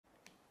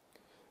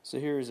So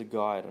here is a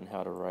guide on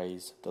how to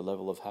raise the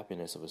level of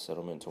happiness of a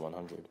settlement to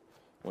 100.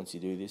 Once you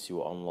do this, you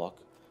will unlock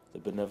the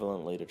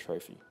Benevolent Leader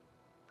trophy.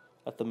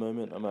 At the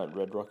moment, I'm at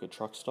Red Rocket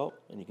Truck Stop,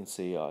 and you can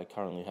see I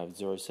currently have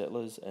 0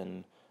 settlers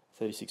and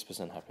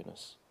 36%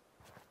 happiness.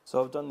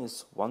 So I've done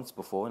this once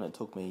before, and it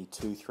took me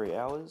 2-3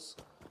 hours,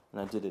 and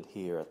I did it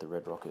here at the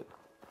Red Rocket.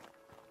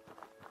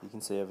 You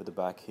can see over the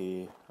back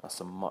here are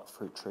some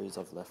Mutfruit trees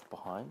I've left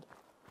behind,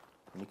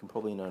 and you can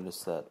probably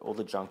notice that all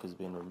the junk has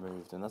been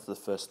removed, and that's the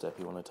first step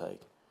you want to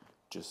take.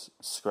 Just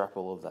scrap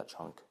all of that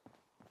junk.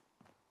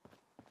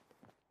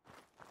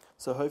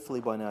 So hopefully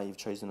by now you've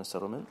chosen a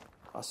settlement.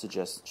 I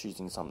suggest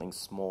choosing something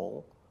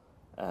small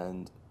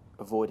and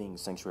avoiding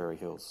sanctuary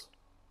hills.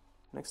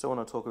 Next I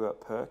want to talk about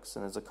perks,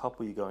 and there's a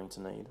couple you're going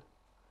to need.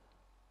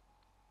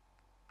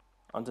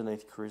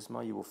 Underneath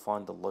Charisma you will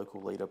find the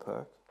local Leader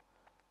Perk,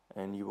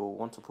 and you will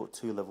want to put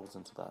 2 levels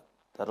into that.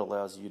 That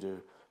allows you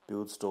to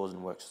build stores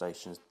and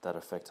workstations that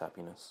affect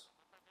happiness.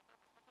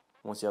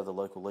 Once you have the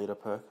local Leader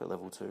Perk at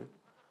level 2,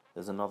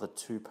 there's another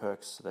 2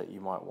 perks that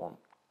you might want,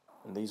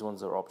 and these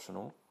ones are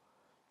optional.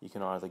 You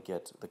can either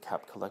get the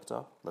Cap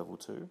Collector, level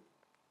 2,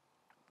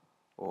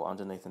 or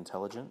underneath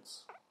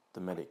Intelligence, the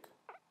Medic,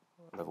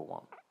 level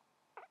 1.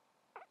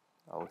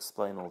 I'll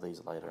explain all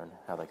these later and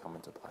how they come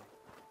into play.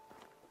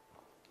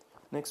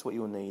 Next, what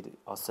you'll need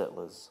are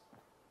settlers.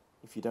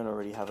 If you don't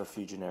already have a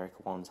few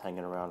generic ones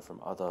hanging around from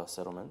other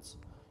settlements,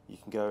 you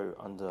can go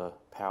under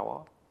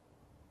Power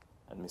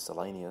and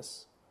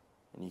Miscellaneous,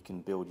 and you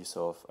can build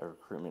yourself a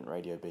recruitment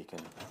radio beacon.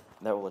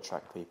 That will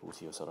attract people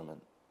to your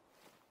settlement.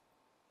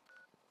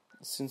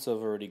 Since I've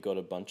already got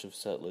a bunch of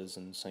settlers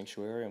in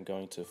Sanctuary, I'm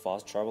going to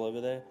fast travel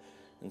over there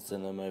and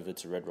send them over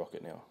to Red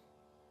Rocket now.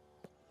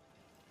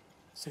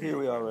 So here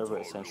we are over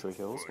at Sanctuary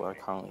Hills, where I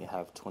currently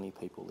have 20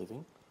 people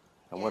living,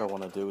 and what I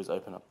want to do is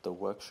open up the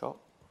workshop,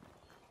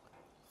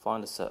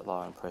 find a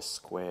settler and press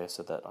square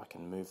so that I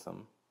can move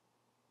them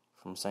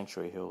from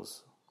Sanctuary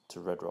Hills to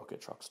Red Rocket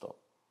Truck Stop.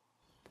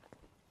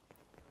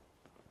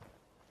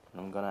 And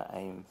I'm going to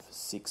aim for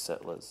 6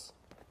 settlers.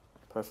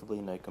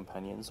 Preferably no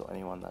companions or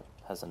anyone that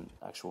has an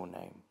actual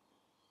name.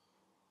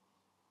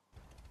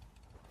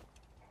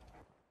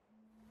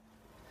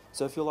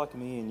 So if you're like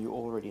me and you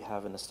already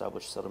have an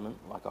established settlement,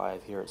 like I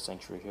have here at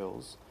Sanctuary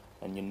Hills,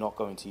 and you're not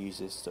going to use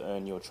this to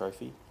earn your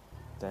trophy,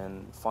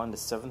 then find a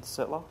 7th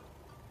settler,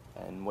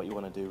 and what you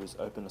want to do is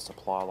open a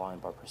supply line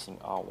by pressing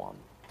R1,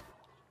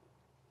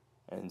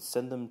 and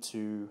send them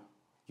to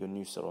your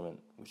new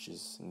settlement, which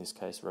is in this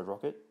case Red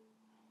Rocket.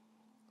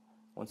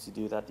 Once you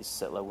do that, this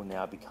settler will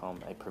now become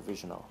a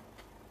provisioner.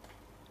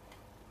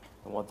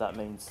 And what that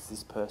means is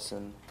this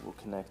person will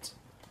connect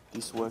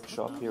this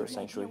workshop here at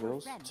Sanctuary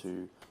Hills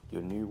to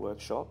your new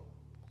workshop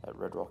at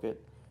Red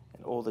Rocket,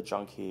 and all the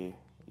junk here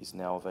is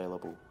now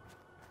available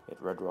at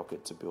Red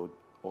Rocket to build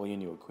all your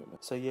new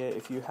equipment. So yeah,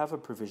 if you have a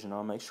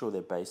provisioner, make sure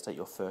they're based at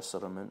your first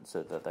settlement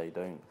so that they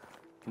don't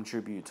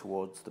contribute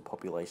towards the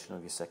population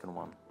of your second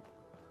one.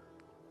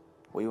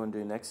 What you want to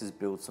do next is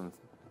build some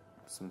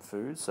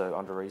food. So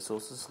under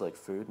resources, select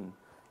food, and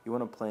you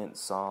want to plant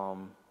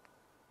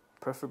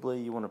preferably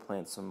you want to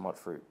plant some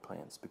Mutfruit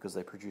Plants because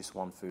they produce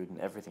 1 food and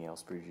everything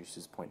else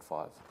produces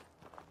 0.5.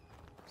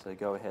 So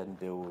go ahead and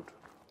build,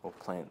 or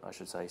plant I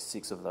should say,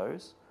 6 of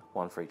those,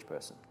 1 for each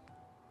person.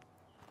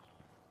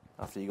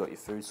 After you got your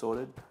food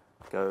sorted,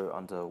 go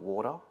under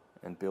water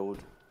and build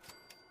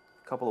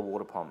a couple of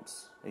water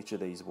pumps. Each of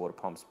these water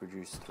pumps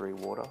produce 3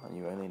 water, and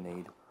you only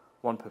need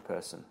 1 per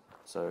person,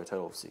 so a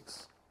total of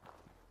 6.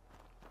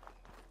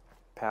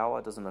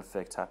 Power doesn't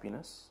affect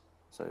happiness,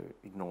 so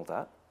ignore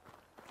that.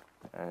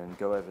 And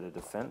go over to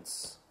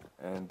defense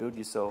and build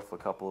yourself a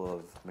couple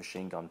of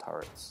machine gun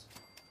turrets.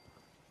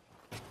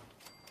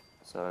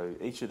 So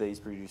each of these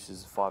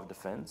produces 5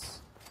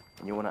 defense,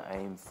 and you want to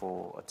aim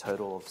for a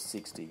total of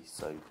 60,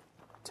 so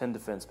 10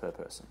 defense per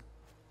person.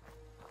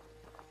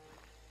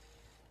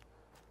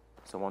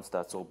 So once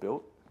that's all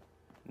built,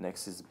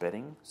 next is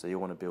bedding. So you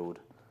want to build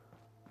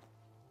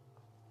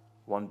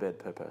 1 bed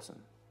per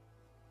person.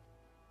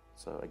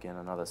 So again,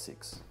 another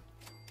 6.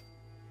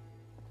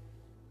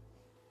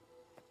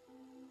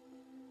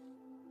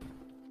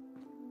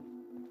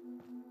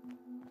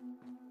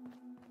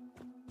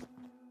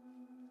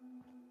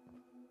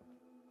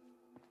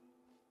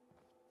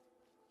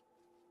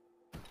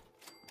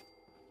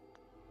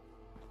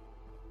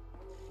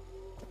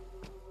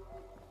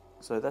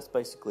 So that's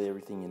basically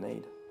everything you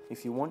need.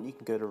 If you want, you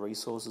can go to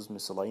Resources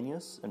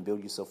Miscellaneous and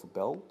build yourself a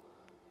bell,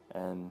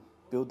 and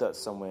build that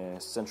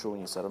somewhere central in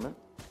your settlement.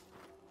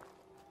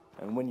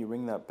 And when you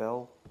ring that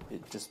bell,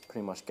 it just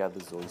pretty much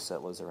gathers all your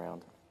settlers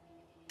around,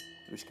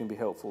 which can be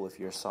helpful if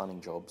you're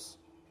assigning jobs.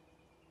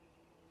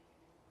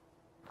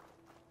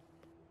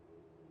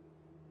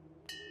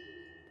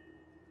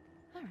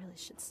 I really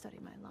should study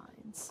my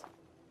lines.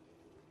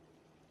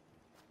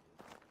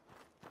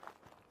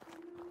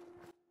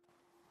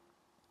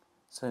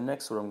 So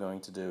next what I'm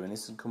going to do, and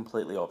this is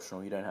completely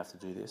optional, you don't have to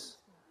do this,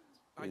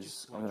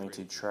 is I'm going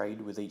to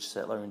trade with each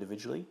settler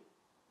individually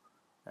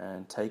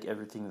and take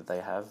everything that they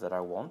have that I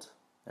want.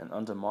 And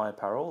under my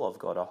apparel, I've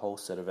got a whole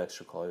set of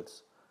extra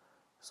clothes.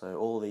 So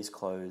all of these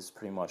clothes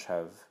pretty much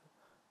have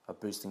a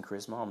boost in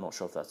charisma. I'm not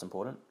sure if that's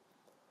important,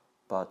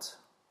 but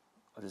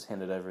I just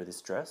handed over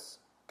this dress.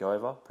 Go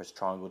over, press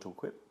triangle to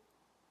equip.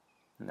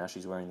 And now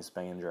she's wearing this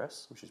banging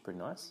dress, which is pretty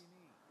nice.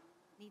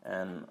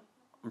 And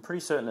I'm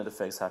pretty certain it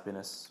affects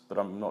happiness, but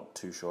I'm not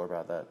too sure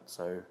about that.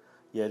 So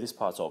yeah, this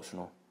part's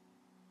optional.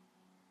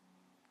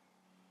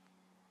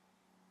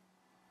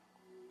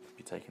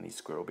 Be taking these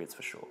squirrel bits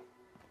for sure.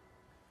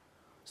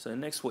 So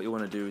next what you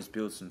want to do is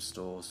build some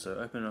stores. So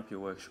open up your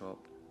workshop,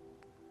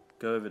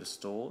 go over to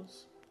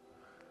stores,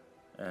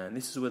 and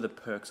this is where the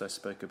perks I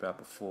spoke about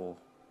before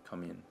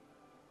come in.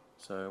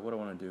 So what I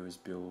want to do is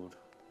build,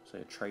 say,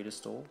 a trader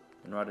store,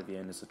 and right at the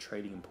end is a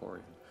trading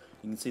emporium.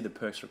 You can see the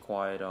perks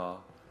required are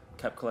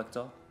Cap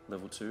Collector,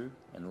 level 2,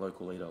 and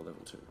Local Leader,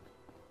 level 2.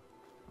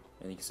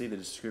 And you can see the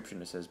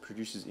description, it says,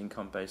 produces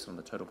income based on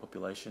the total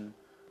population,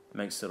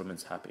 makes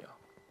settlements happier.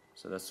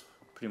 So that's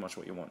pretty much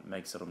what you want,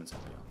 make settlements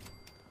happier.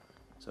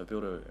 So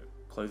build a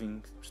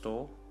clothing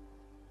store,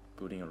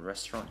 building a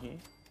restaurant here,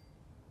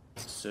 a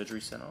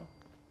surgery center,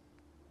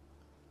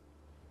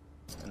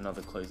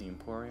 another clothing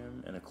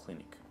emporium, and a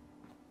clinic.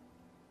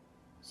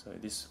 So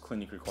this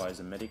clinic requires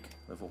a medic,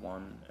 level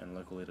 1, and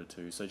local leader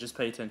 2. So just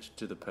pay attention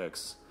to the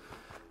perks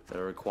that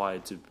are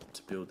required to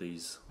build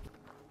these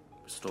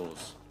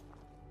stores.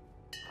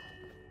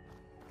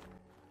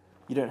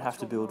 You don't have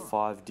to build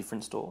 5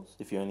 different stores.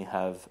 If you only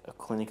have a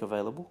clinic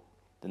available,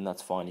 then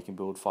that's fine. You can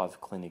build 5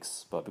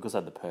 clinics, but because I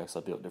had the perks, I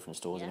built different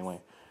stores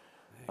anyway.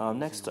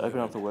 Next, open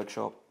up the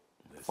workshop,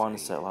 find a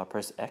settler,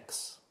 press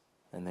X,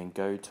 and then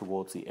go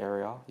towards the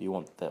area you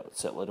want that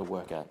settler to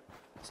work at.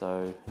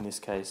 So in this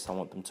case, I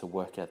want them to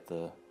work at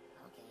the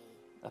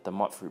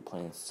Mutfruit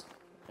Plants,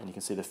 and you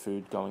can see the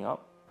food going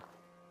up.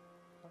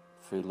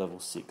 Food level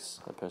 6.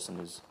 That person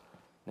is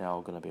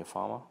now going to be a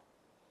farmer.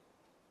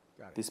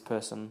 This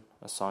person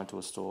assigned to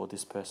a store.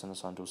 This person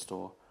assigned to a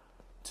store.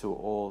 To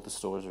all the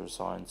stores are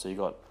assigned. So you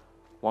got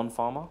 1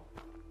 farmer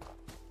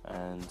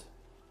and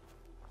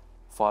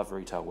 5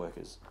 retail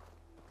workers.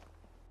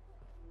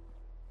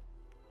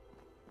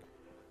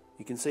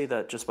 You can see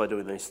that just by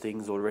doing those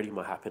things already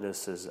my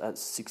happiness is at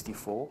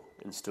 64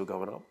 and still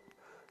going up.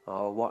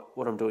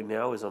 What I'm doing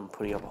now is I'm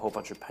putting up a whole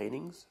bunch of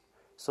paintings.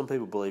 Some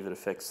people believe it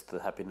affects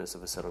the happiness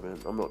of a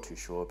settlement. I'm not too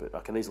sure, but I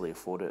can easily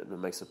afford it and it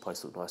makes the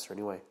place look nicer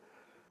anyway.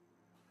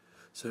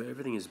 So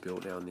everything is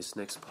built now, and this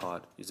next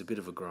part is a bit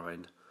of a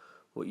grind.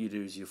 What you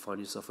do is you find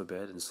yourself a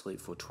bed and sleep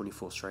for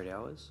 24 straight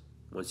hours.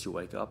 Once you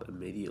wake up,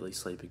 immediately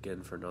sleep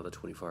again for another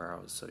 24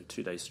 hours, so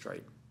 2 days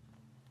straight.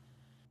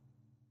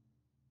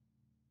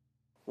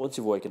 Once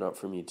you've woken up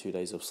from your 2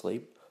 days of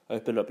sleep,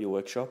 open up your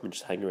workshop and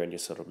just hang around your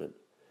settlement.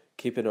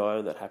 Keep an eye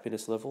on that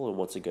happiness level, and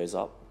once it goes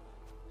up,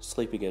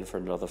 sleep again for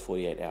another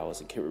 48 hours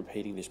and keep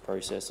repeating this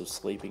process of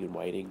sleeping and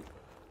waiting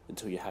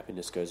until your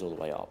happiness goes all the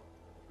way up.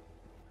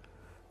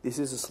 This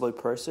is a slow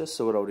process,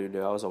 so what I'll do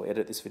now is I'll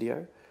edit this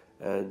video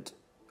and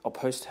I'll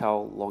post how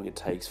long it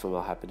takes for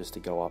my happiness to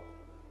go up.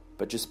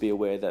 But just be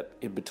aware that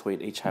in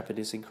between each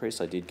happiness increase,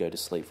 I did go to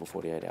sleep for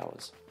 48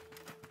 hours.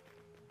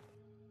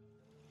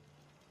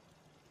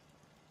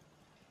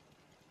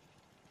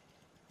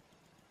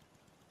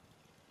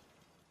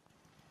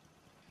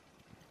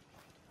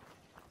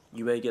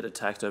 You may get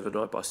attacked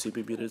overnight by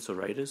super mutants or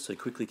raiders, so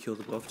quickly kill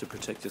them off to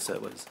protect your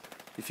settlers.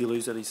 If you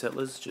lose any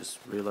settlers, just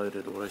reload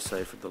and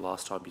autosave from the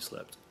last time you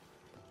slept.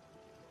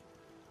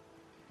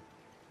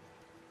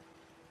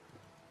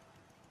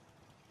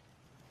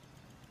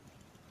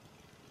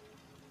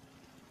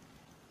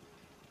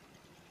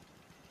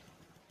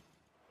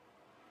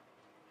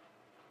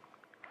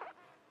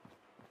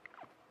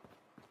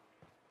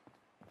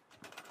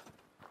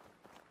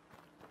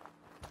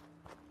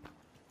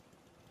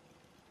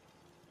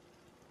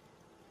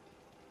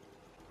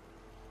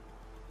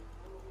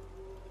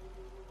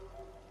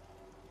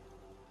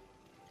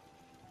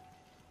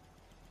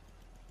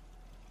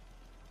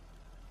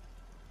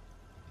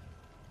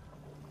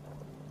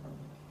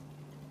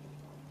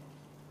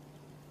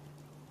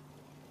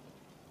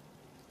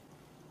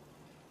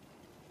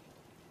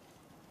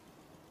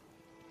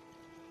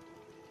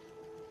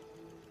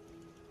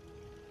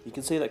 You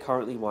can see that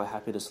currently my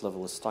happiness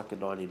level is stuck at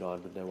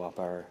 99 with no up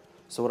arrow.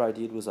 So what I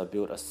did was I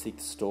built a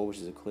 6th store, which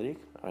is a clinic.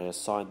 I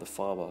assigned the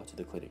farmer to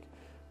the clinic.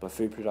 My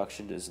food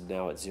production is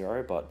now at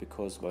 0, but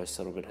because my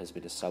settlement has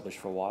been established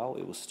for a while,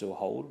 it will still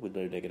hold with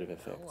no negative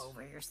effects.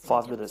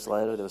 5 minutes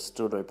later, there was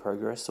still no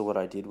progress, so what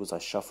I did was I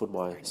shuffled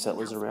my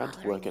settlers around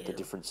to work at the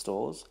different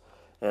stores,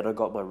 and I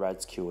got my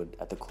rads cured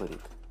at the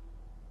clinic.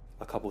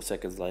 A couple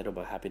seconds later,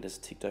 my happiness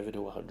ticked over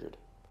to 100.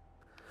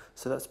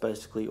 So that's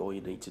basically all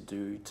you need to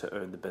do to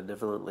earn the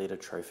Benevolent Leader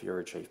trophy or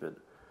achievement.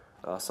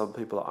 Some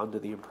people are under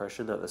the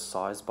impression that the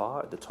size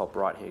bar at the top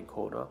right hand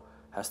corner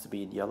has to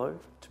be in yellow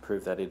to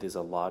prove that it is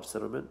a large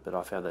settlement, but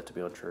I found that to be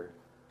untrue.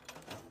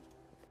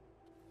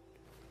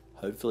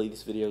 Hopefully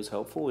this video was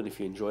helpful, and if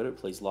you enjoyed it,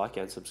 please like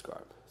and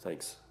subscribe.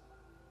 Thanks.